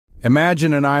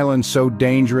Imagine an island so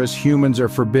dangerous humans are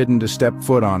forbidden to step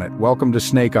foot on it. Welcome to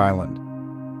Snake Island.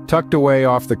 Tucked away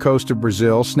off the coast of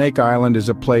Brazil, Snake Island is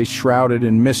a place shrouded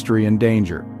in mystery and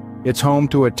danger. It's home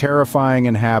to a terrifying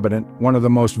inhabitant, one of the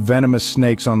most venomous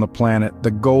snakes on the planet,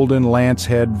 the golden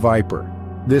lancehead viper.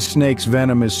 This snake's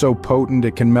venom is so potent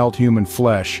it can melt human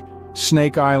flesh.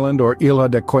 Snake Island, or Ilha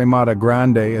da Queimada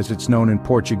Grande as it's known in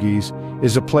Portuguese,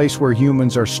 is a place where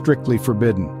humans are strictly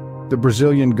forbidden. The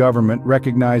Brazilian government,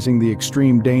 recognizing the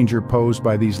extreme danger posed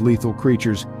by these lethal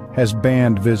creatures, has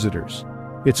banned visitors.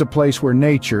 It's a place where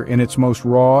nature, in its most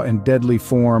raw and deadly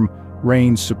form,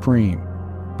 reigns supreme.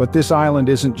 But this island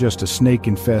isn't just a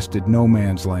snake-infested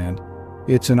no-man's land.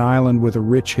 It's an island with a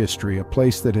rich history, a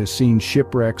place that has seen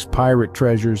shipwrecks, pirate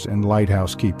treasures, and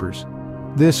lighthouse keepers.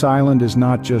 This island is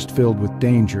not just filled with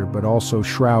danger, but also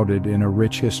shrouded in a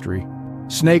rich history.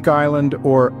 Snake Island,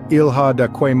 or Ilha da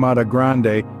Queimada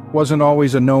Grande, wasn't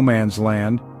always a no-man's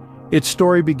land. Its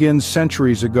story begins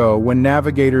centuries ago when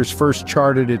navigators first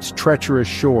charted its treacherous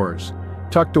shores.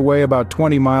 Tucked away about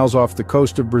 20 miles off the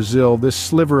coast of Brazil, this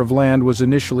sliver of land was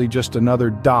initially just another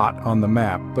dot on the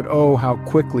map, but oh, how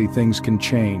quickly things can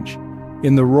change.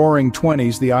 In the roaring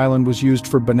 20s, the island was used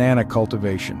for banana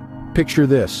cultivation. Picture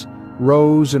this: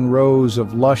 rows and rows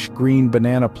of lush green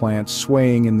banana plants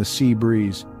swaying in the sea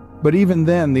breeze. But even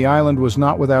then, the island was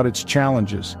not without its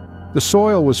challenges. The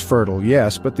soil was fertile,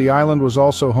 yes, but the island was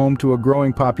also home to a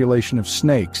growing population of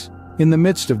snakes. In the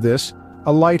midst of this,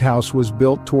 a lighthouse was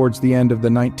built towards the end of the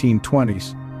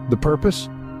 1920s. The purpose?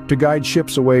 To guide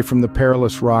ships away from the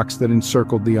perilous rocks that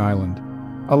encircled the island.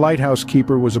 A lighthouse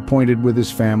keeper was appointed with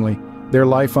his family. Their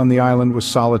life on the island was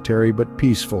solitary but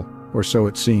peaceful, or so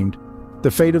it seemed.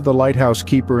 The fate of the lighthouse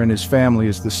keeper and his family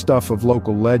is the stuff of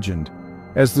local legend.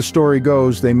 As the story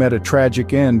goes, they met a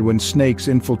tragic end when snakes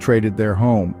infiltrated their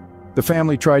home. The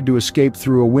family tried to escape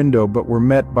through a window but were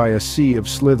met by a sea of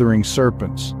slithering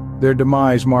serpents. Their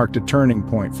demise marked a turning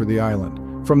point for the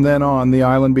island. From then on, the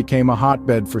island became a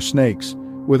hotbed for snakes.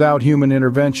 Without human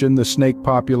intervention, the snake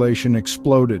population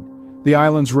exploded. The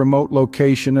island's remote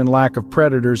location and lack of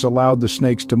predators allowed the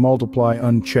snakes to multiply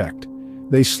unchecked.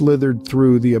 They slithered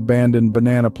through the abandoned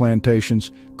banana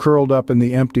plantations, curled up in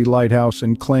the empty lighthouse,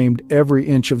 and claimed every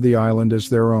inch of the island as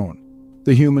their own.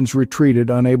 The humans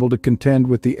retreated, unable to contend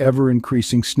with the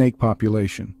ever-increasing snake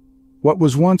population. What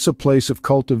was once a place of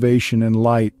cultivation and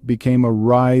light became a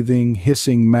writhing,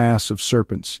 hissing mass of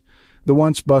serpents. The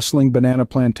once bustling banana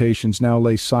plantations now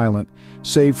lay silent,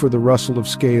 save for the rustle of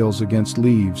scales against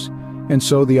leaves, and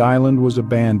so the island was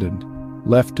abandoned,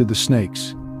 left to the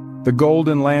snakes. The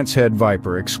golden lancehead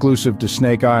viper, exclusive to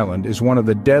Snake Island, is one of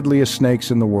the deadliest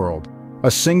snakes in the world. A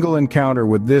single encounter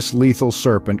with this lethal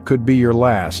serpent could be your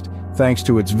last, thanks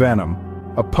to its venom.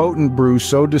 A potent brew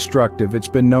so destructive it's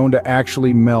been known to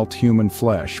actually melt human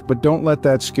flesh. But don't let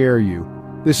that scare you.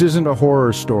 This isn't a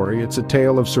horror story, it's a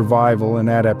tale of survival and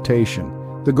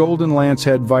adaptation. The golden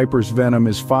lancehead viper's venom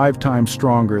is 5 times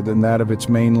stronger than that of its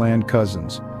mainland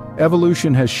cousins.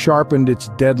 Evolution has sharpened its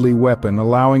deadly weapon,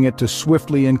 allowing it to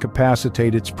swiftly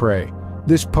incapacitate its prey.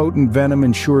 This potent venom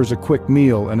ensures a quick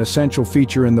meal, an essential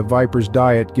feature in the viper's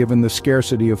diet given the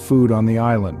scarcity of food on the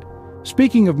island.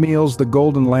 Speaking of meals, the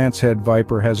golden lancehead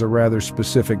viper has a rather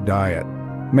specific diet.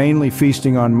 Mainly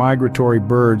feasting on migratory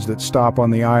birds that stop on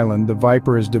the island, the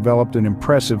viper has developed an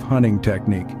impressive hunting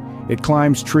technique. It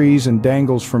climbs trees and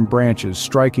dangles from branches,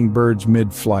 striking birds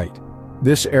mid-flight.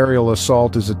 This aerial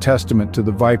assault is a testament to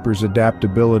the viper's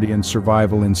adaptability and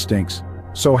survival instincts.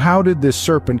 So how did this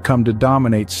serpent come to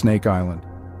dominate Snake Island?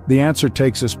 The answer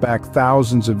takes us back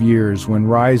thousands of years when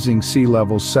rising sea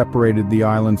levels separated the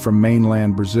island from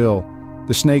mainland Brazil.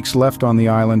 The snakes left on the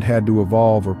island had to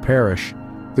evolve or perish.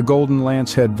 The golden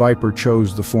lancehead viper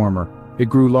chose the former. It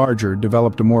grew larger,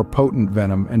 developed a more potent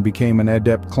venom, and became an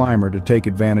adept climber to take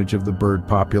advantage of the bird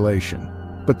population.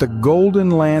 But the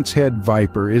golden lancehead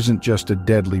viper isn't just a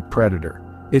deadly predator.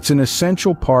 It's an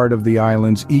essential part of the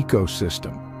island's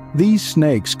ecosystem. These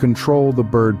snakes control the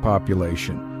bird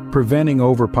population, preventing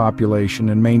overpopulation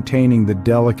and maintaining the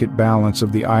delicate balance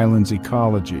of the island's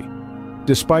ecology.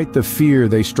 Despite the fear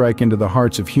they strike into the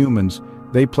hearts of humans,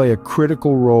 they play a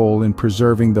critical role in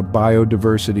preserving the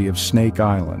biodiversity of Snake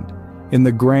Island. In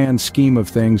the grand scheme of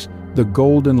things, the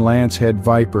golden lancehead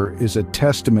viper is a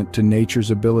testament to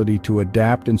nature's ability to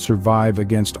adapt and survive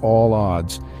against all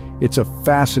odds. It's a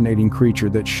fascinating creature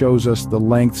that shows us the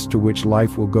lengths to which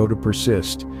life will go to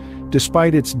persist.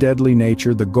 Despite its deadly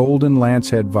nature, the golden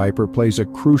lancehead viper plays a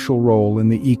crucial role in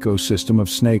the ecosystem of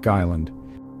Snake Island.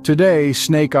 Today,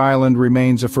 Snake Island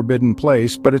remains a forbidden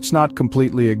place, but it's not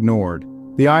completely ignored.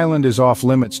 The island is off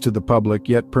limits to the public,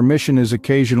 yet permission is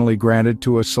occasionally granted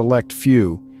to a select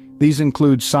few. These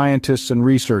include scientists and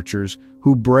researchers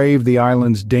who brave the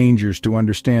island's dangers to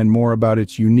understand more about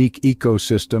its unique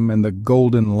ecosystem and the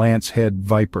golden lancehead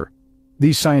viper.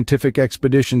 These scientific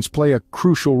expeditions play a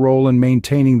crucial role in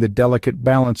maintaining the delicate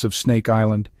balance of Snake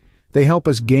Island. They help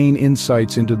us gain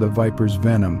insights into the viper's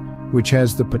venom, which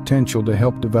has the potential to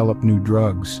help develop new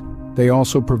drugs. They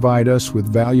also provide us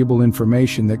with valuable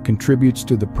information that contributes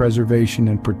to the preservation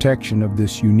and protection of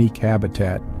this unique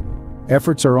habitat.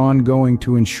 Efforts are ongoing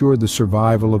to ensure the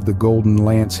survival of the golden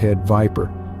lancehead viper,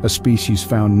 a species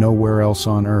found nowhere else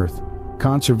on Earth.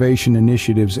 Conservation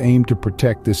initiatives aim to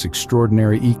protect this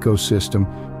extraordinary ecosystem,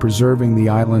 preserving the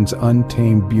island's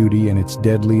untamed beauty and its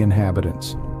deadly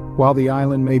inhabitants. While the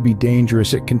island may be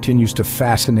dangerous, it continues to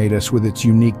fascinate us with its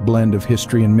unique blend of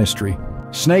history and mystery.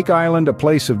 Snake Island, a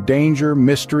place of danger,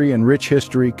 mystery, and rich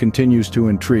history, continues to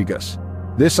intrigue us.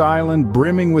 This island,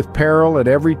 brimming with peril at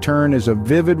every turn, is a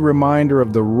vivid reminder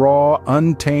of the raw,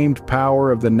 untamed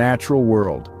power of the natural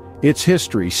world. Its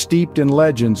history, steeped in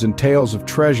legends and tales of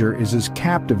treasure, is as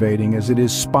captivating as it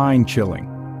is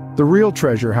spine-chilling. The real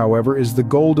treasure, however, is the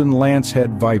golden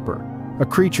lancehead viper, a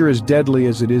creature as deadly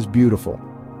as it is beautiful.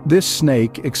 This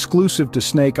snake, exclusive to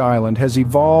Snake Island, has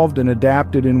evolved and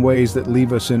adapted in ways that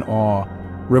leave us in awe,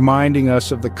 reminding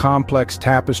us of the complex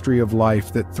tapestry of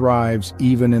life that thrives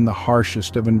even in the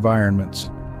harshest of environments.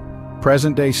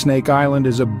 Present-day Snake Island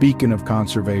is a beacon of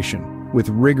conservation, with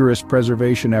rigorous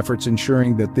preservation efforts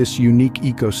ensuring that this unique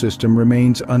ecosystem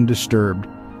remains undisturbed.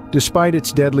 Despite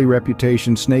its deadly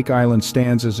reputation, Snake Island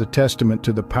stands as a testament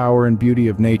to the power and beauty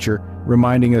of nature,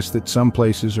 reminding us that some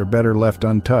places are better left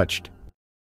untouched.